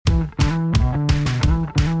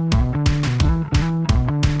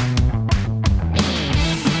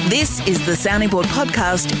This is the Sounding Board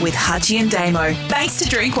podcast with Hutchie and Damo. Thanks to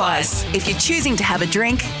Drinkwise. If you're choosing to have a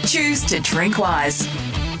drink, choose to drink wise.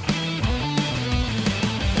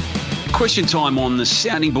 Question time on the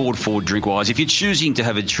sounding board for Drinkwise. If you're choosing to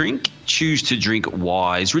have a drink, choose to drink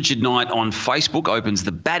wise. Richard Knight on Facebook opens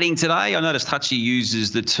the batting today. I noticed Hutchie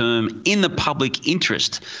uses the term in the public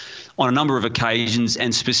interest on a number of occasions,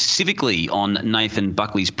 and specifically on Nathan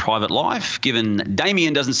Buckley's private life. Given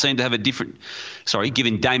Damien seems to have a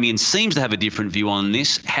different view on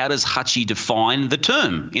this, how does Hutchie define the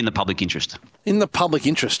term in the public interest? In the public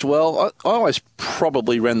interest, well, I always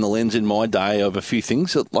probably ran the lens in my day of a few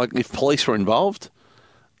things, like if police were involved,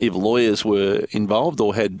 if lawyers were involved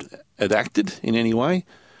or had acted in any way,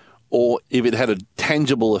 or if it had a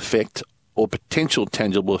tangible effect or potential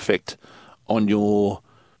tangible effect on your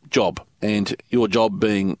job. And your job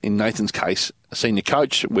being, in Nathan's case, a senior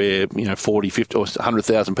coach where, 40, 50 or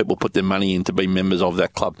 100,000 people put their money in to be members of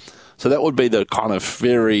that club. So that would be the kind of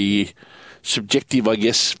very subjective, I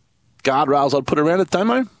guess, guardrails I'd put around it,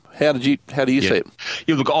 Damo. How do you see it?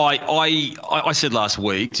 Yeah, look, I said last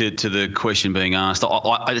week to the question being asked,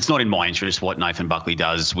 it's not in my interest what Nathan Buckley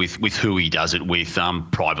does with who he does it with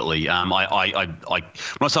privately. When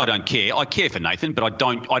I say I don't care, I care for Nathan, but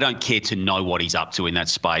I don't care to know what he's up to in that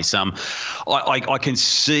space. I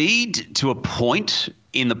concede to a point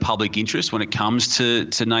in the public interest when it comes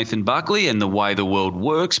to Nathan Buckley and the way the world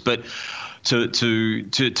works, but to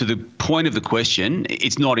the point of the question,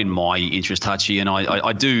 it's not in my interest, Hutchie, and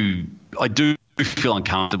I do feel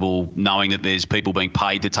uncomfortable knowing that there's people being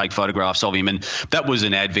paid to take photographs of him, and that was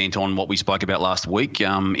an advent on what we spoke about last week.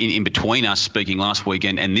 In between us speaking last week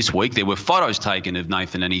and this week, there were photos taken of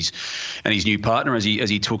Nathan and his new partner as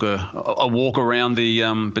he took a walk around the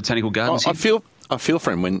botanical gardens. I feel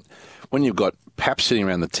for him when you've got Pap sitting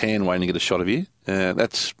around the tan waiting to get a shot of you.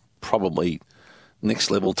 That's probably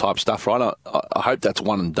next level type stuff, right? I hope that's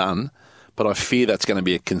one and done, but I fear that's going to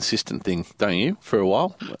be a consistent thing, don't you, for a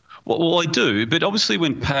while? Well, I do, but obviously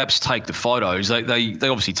when Paps take the photos, they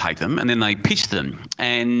obviously take them and then they pitch them,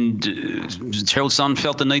 and Terrell Sun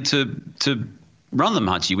felt the need to run them,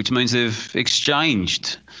 Hutchie, which means they've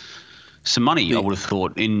exchanged some money, I would have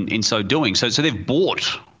thought, in so doing. So they've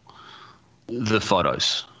bought the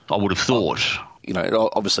photos, I would have thought.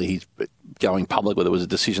 Obviously he's going public where there was a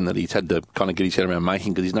decision that he's had to kind of get his head around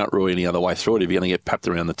making, because he's not really any other way through it if you're going to get papped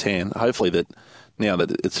around the tan. Hopefully that now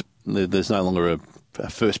that there's no longer a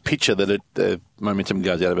first picture that the momentum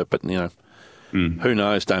goes out of it, but who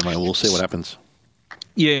knows, Damo? We'll see what happens.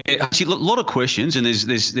 Yeah, actually, a lot of questions, and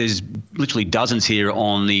there's literally dozens here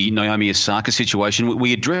on the Naomi Osaka situation.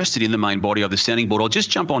 We addressed it in the main body of the sounding board. I'll just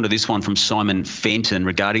jump onto this one from Simon Fenton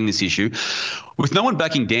regarding this issue. With no one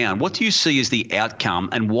backing down, what do you see as the outcome,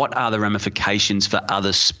 and what are the ramifications for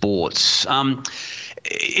other sports?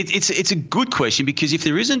 It's a good question, because if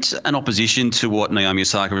there isn't an opposition to what Naomi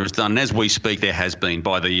Osaka has done, and as we speak there has been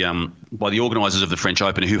by the organisers of the French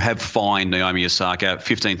Open, who have fined Naomi Osaka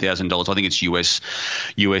 $15,000, I think it's US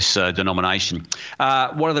denomination.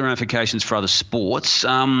 What are the ramifications for other sports?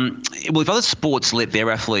 Well, if other sports let their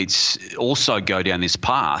athletes also go down this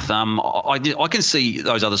path, I can see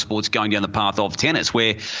those other sports going down the path of tennis,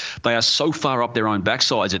 where they are so far up their own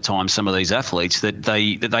backsides at times, some of these athletes, that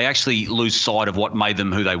they actually lose sight of what made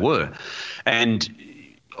them who they were. And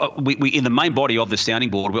we in the main body of the sounding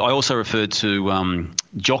board, I also referred to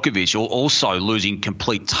Djokovic also losing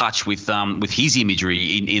complete touch with his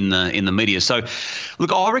imagery in the media. So,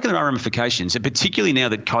 look, I reckon there are ramifications, and particularly now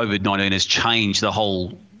that COVID-19 has changed the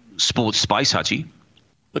whole sports space, Hutchie.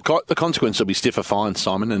 The consequence will be stiffer fines,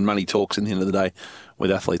 Simon, and money talks in the end of the day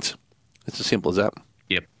with athletes. It's as simple as that.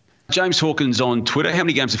 Yep. James Hawkins on Twitter. How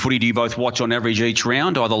many games of footy do you both watch on average each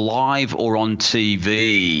round, either live or on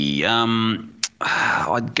TV?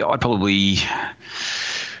 I'd probably...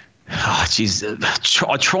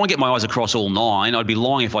 I try and get my eyes across all 9. I'd be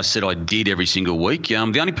lying if I said I did every single week. The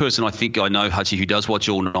only person I think I know, Hutchie, who does watch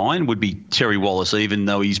all 9 would be Terry Wallace, even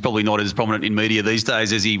though he's probably not as prominent in media these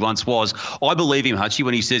days as he once was. I believe him, Hutchie,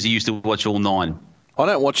 when he says he used to watch all 9. I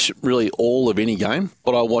don't watch really all of any game,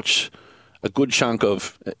 but I watch a good chunk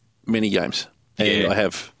of many games. And I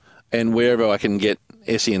have, and wherever I can get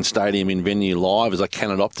SEN Stadium in venue live, as I can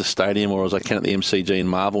at Optus Stadium or as I can at the MCG in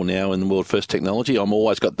Marvel now in the World First Technology, I'm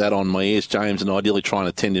always got that on my ears, James, and ideally try and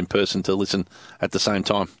attend in person to listen at the same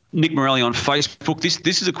time. Nick Morelli on Facebook.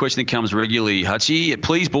 This is a question that comes regularly, Hutchie.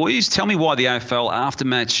 Please, boys, tell me why the AFL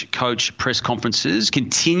after-match coach press conferences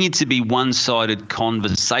continue to be one-sided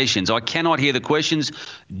conversations. I cannot hear the questions.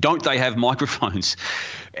 Don't they have microphones?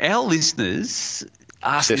 Our listeners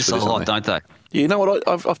ask this a lot, don't they? Yeah, you know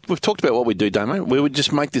what? We've talked about what we do, Damo. We would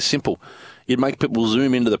just make this simple. You'd make people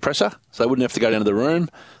zoom into the presser, so they wouldn't have to go down to the room.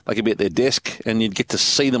 They could be at their desk, and you'd get to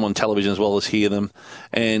see them on television as well as hear them.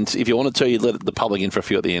 And if you wanted to, you'd let the public in for a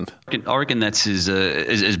few at the end. I reckon that's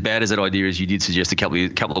as bad as that idea as you did suggest a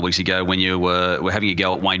couple of weeks ago when you were having a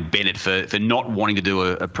go at Wayne Bennett for not wanting to do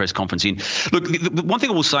a press conference in. Look, the one thing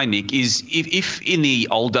I will say, Nick, is if in the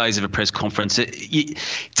old days of a press conference,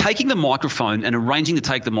 taking the microphone and arranging to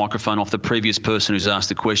take the microphone off the previous person who's asked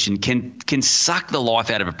the question can suck the life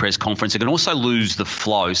out of a press conference. It can also lose the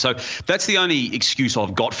flow. So that's the only excuse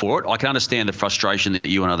I've got for it. I can understand the frustration that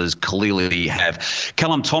you and others clearly have.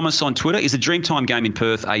 Callum Thomas on Twitter, is the Dreamtime game in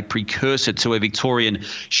Perth a precursor to a Victorian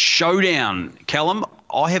showdown? Callum,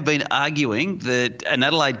 I have been arguing that an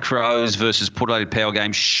Adelaide Crows versus Port Adelaide Power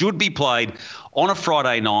game should be played on a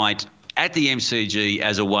Friday night at the MCG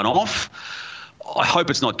as a one-off. I hope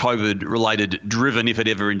it's not COVID-related driven if it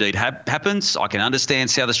ever indeed happens. I can understand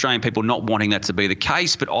South Australian people not wanting that to be the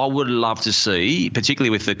case, but I would love to see, particularly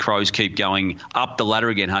with the Crows keep going up the ladder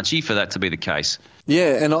again, Hutchie, for that to be the case.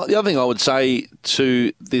 Yeah, and the other thing I would say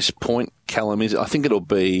to this point, Callum, is I think it'll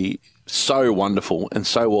be so wonderful and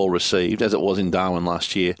so well received as it was in Darwin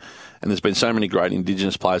last year. And there's been so many great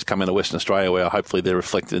Indigenous players come out of Western Australia where hopefully they're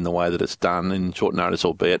reflected in the way that it's done in short notice,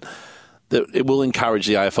 albeit. That it will encourage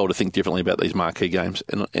the AFL to think differently about these marquee games.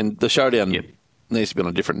 And the showdown needs to be on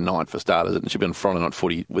a different night for starters. It should be on Friday night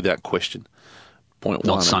footy without question. Point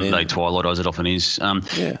not one. Sunday twilight as it often is. And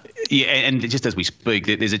just as we speak,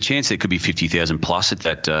 there's a chance there could be 50,000 plus at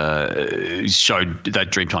that showed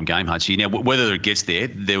that Dreamtime game, Hutchie. Now, whether it gets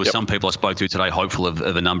there were some people I spoke to today hopeful of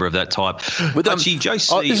a number of that type. But Hutchie,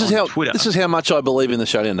 JC on Twitter. This is how much I believe in the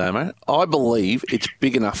showdown, Damo. I believe it's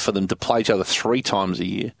big enough for them to play each other 3 times a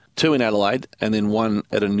year. 2 in Adelaide and then 1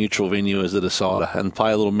 at a neutral venue as the decider, and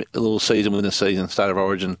play a little season within a season, state of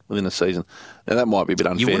origin within a season. Now that might be a bit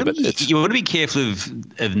unfair, you want to be careful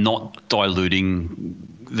of not diluting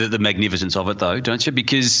the magnificence of it, though, don't you?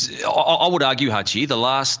 Because I would argue, Hutchie, the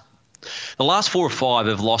last 4 or 5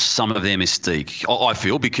 have lost some of their mystique, I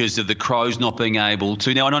feel, because of the Crows not being able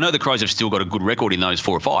to. Now, and I know the Crows have still got a good record in those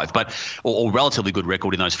 4 or 5, or relatively good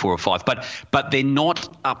record in those 4 or 5, but they're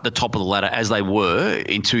not up the top of the ladder as they were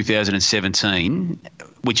in 2017,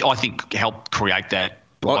 which I think helped create that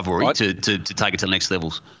rivalry to take it to the next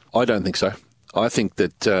levels. I don't think so. I think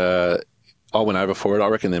that I went over for it. I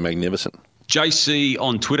reckon they're magnificent. JC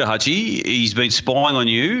on Twitter, Hutchie, he's been spying on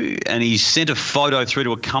you and he's sent a photo through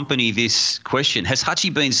to accompany this question. Has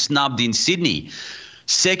Hutchie been snubbed in Sydney?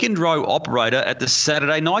 Second row operator at the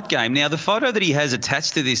Saturday night game. Now, the photo that he has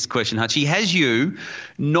attached to this question, Hutchie, has you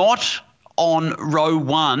not on row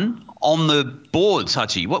 1 on the boards,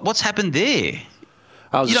 Hutchie. What's happened there?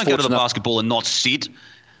 You don't go to the basketball and not sit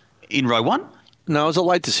in row 1? No, it was a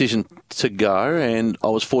late decision to go, and I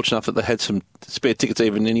was fortunate enough that they had some spare tickets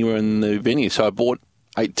even anywhere in the venue. So I bought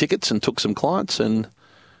 8 tickets and took some clients, and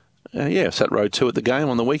sat row 2 at the game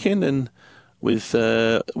on the weekend and with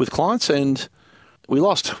clients, and we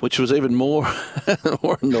lost, which was even more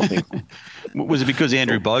annoying. Was it because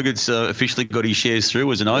Andrew Bogut's officially got his shares through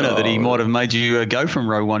as an owner that he might have made you go from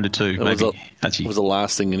row 1 to 2? It was the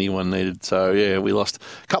last thing anyone needed. So, yeah, we lost.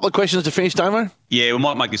 A couple of questions to finish, Damo? Yeah, we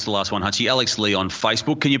might make this the last one, Hutchie. Alex Lee on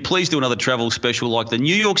Facebook. Can you please do another travel special like the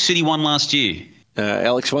New York City one last year?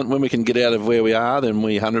 Alex, when we can get out of where we are, then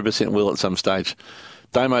we 100% will at some stage.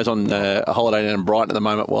 Damo's on a holiday down in Brighton at the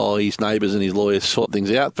moment while his neighbours and his lawyers sort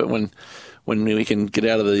things out. But when we can get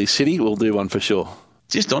out of the city, we'll do one for sure.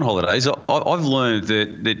 Just on holidays, I've learned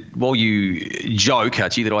that while you joke,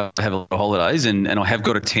 Hutchie, that I have a lot of holidays and I have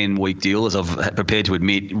got a 10-week deal, as I've prepared to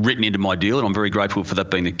admit, written into my deal, and I'm very grateful for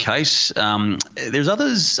that being the case. There's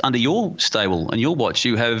others under your stable and your watch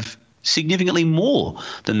who have significantly more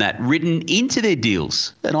than that written into their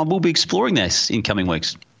deals, and I will be exploring this in coming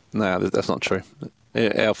weeks. No, that's not true.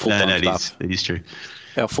 Our full-time staff. It is true.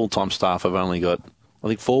 Our full-time staff have only got, I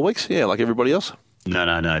think, 4 weeks, like everybody else.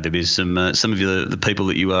 No. There is some of you, the people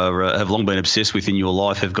that you are have long been obsessed with in your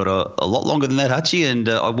life have got a lot longer than that, Hutchie, and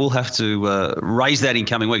I will have to raise that in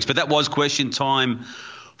coming weeks. But that was question time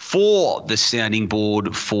for the sounding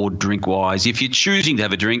board for Drinkwise. If you're choosing to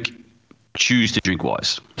have a drink, choose to drink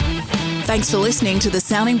wise. Thanks for listening to the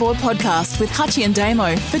Sounding Board podcast with Hutchie and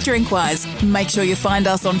Damo for Drinkwise. Make sure you find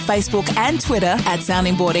us on Facebook and Twitter at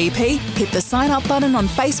Sounding Board EP. Hit the sign up button on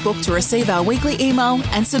Facebook to receive our weekly email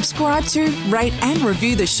and subscribe to, rate and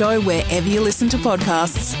review the show wherever you listen to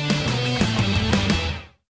podcasts.